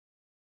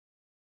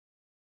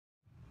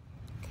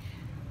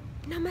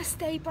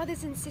Namaste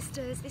brothers and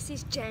sisters, this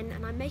is Jen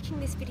and I'm making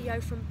this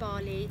video from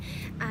Bali,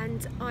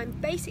 and I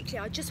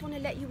just want to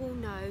let you all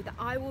know that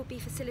I will be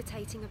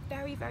facilitating a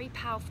very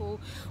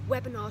powerful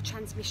webinar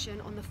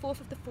transmission on the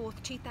 4th of the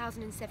 4th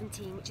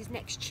 2017, which is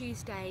next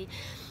Tuesday,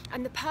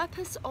 and the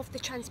purpose of the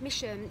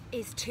transmission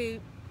is to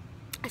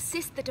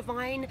assist the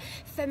divine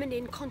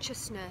feminine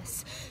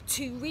consciousness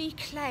to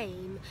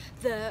reclaim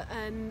the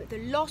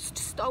lost,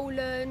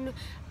 stolen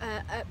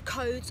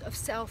codes of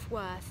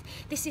self-worth.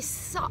 This is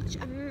such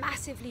a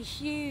massively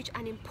huge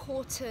and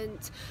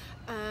important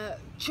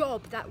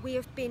job that we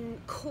have been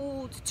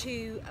called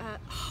to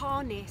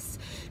harness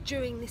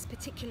during this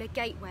particular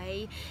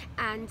gateway,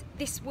 and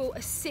this will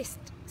assist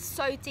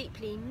so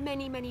deeply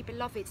many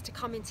beloveds to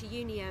come into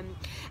union.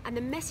 And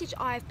the message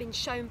I've been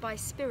shown by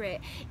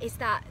Spirit is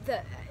that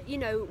you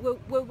know,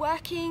 we're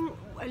working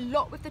a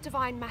lot with the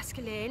divine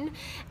masculine,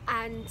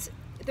 and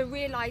the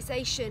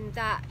realization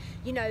that,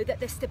 you know, that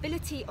the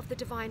stability of the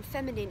divine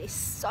feminine is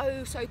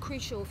so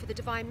crucial for the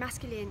divine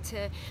masculine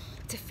to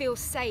feel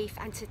safe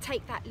and to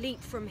take that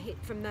leap from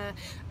the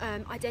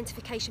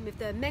identification with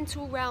the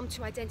mental realm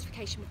to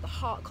identification with the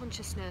heart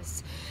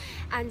consciousness.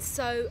 And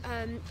so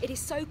it is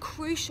so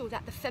crucial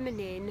that the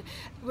feminine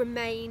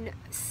remain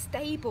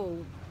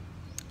stable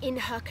in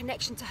her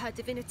connection to her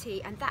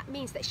divinity, and that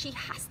means that she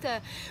has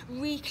to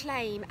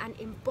reclaim and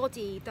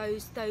embody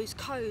those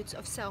codes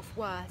of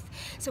self-worth.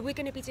 So we're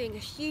going to be doing a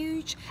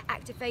huge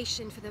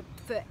activation for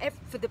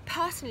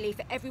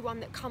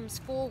everyone that comes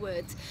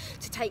forward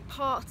to take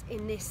part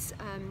in this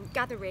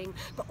gathering,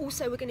 but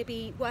also we're going to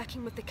be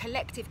working with the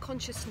collective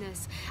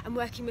consciousness and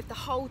working with the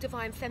whole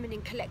divine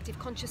feminine collective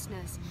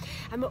consciousness.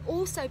 And we're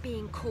also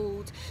being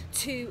called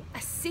to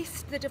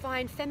assist the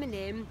divine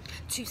feminine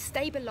to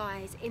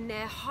stabilize in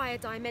their higher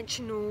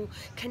dimensional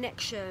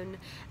connection,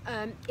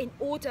 in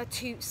order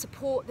to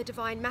support the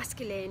divine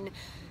masculine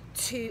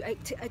to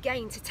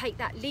take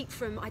that leap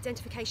from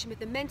identification with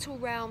the mental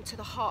realm to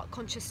the heart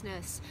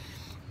consciousness.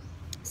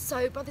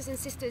 So brothers and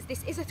sisters,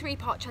 this is a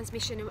 3-part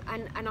transmission,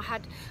 and I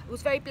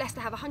was very blessed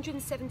to have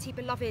 170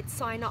 beloveds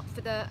sign up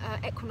for the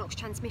equinox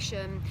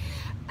transmission,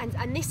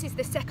 and this is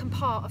the second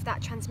part of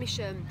that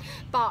transmission.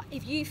 But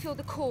if you feel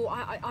the call,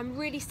 I'm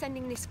really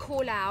sending this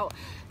call out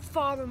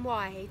far and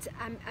wide,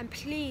 and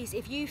please,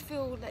 if you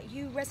feel that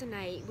you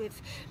resonate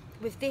with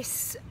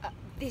this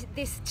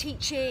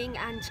teaching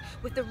and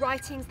with the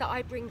writings that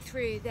I bring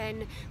through,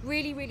 then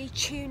really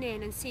tune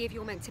in and see if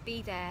you're meant to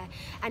be there.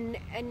 And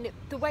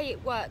the way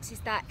it works is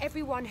that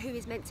everyone who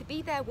is meant to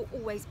be there will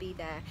always be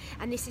there,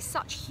 and this is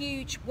such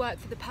huge work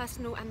for the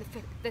personal and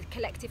the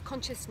collective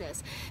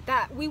consciousness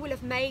that we will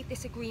have made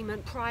this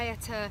agreement prior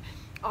to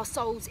our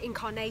soul's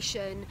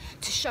incarnation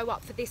to show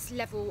up for this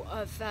level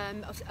of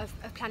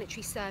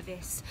planetary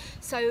service.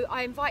 So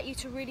I invite you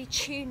to really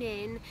tune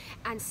in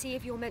and see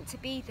if you're meant to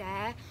be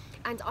there,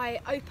 and I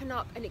open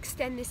up and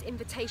extend this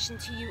invitation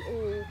to you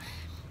all.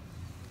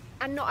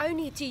 And not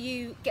only do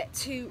you get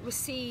to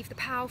receive the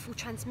powerful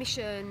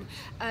transmission,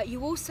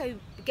 you also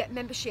get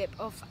membership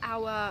of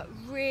our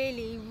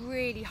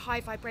really high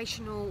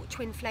vibrational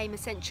twin flame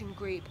ascension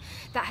group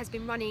that has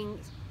been running,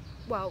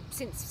 well,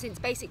 since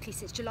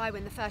July,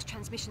 when the first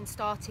transmission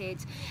started.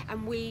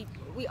 And we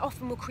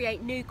often will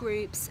create new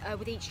groups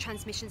with each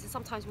transmission, and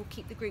sometimes we'll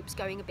keep the groups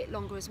going a bit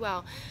longer as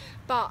well.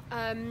 But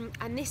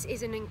and this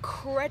is an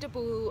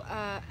incredible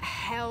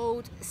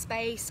held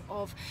space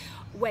of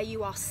where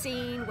you are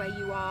seen, where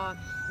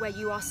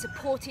you are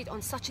supported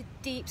on such a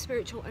deep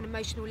spiritual and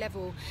emotional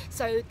level.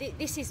 So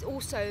this is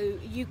also,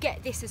 you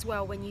get this as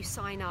well when you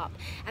sign up,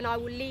 and I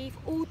will leave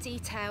all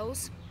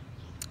details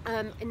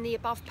in the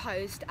above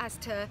post as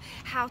to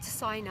how to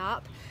sign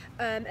up,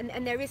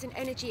 and there is an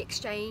energy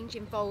exchange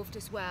involved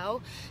as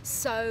well.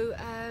 So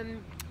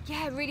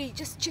yeah, really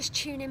just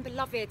tune in,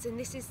 beloveds. And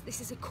this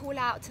is a call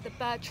out to the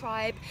bird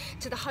tribe,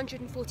 to the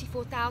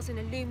 144,000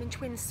 illumined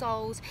twin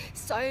souls.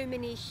 So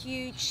many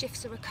huge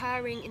shifts are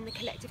occurring in the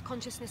collective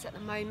consciousness at the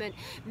moment.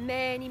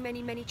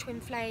 Many twin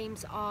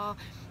flames are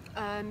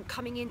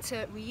coming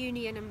into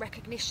reunion and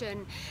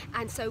recognition,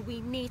 and so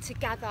we need to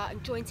gather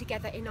and join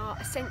together in our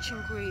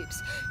ascension groups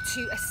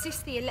to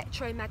assist the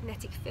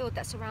electromagnetic field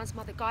that surrounds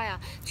Mother Gaia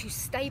to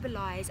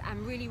stabilize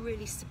and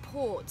really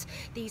support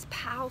these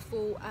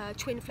powerful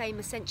twin flame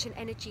ascension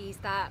energies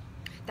that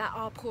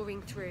are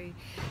pouring through.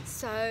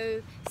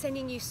 So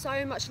sending you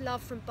so much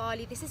love from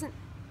Bali. This isn't,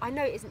 I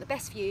know it isn't the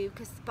best view,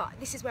 but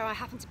this is where I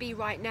happen to be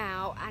right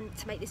now and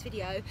to make this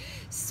video.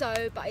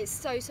 So, but it's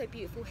so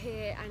beautiful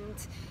here, and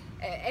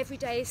every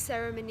day is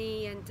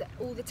ceremony, and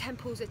all the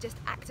temples are just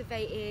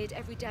activated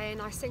every day,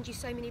 and I send you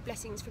so many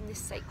blessings from this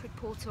sacred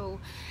portal,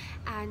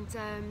 and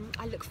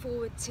I look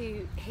forward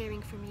to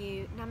hearing from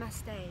you.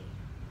 Namaste.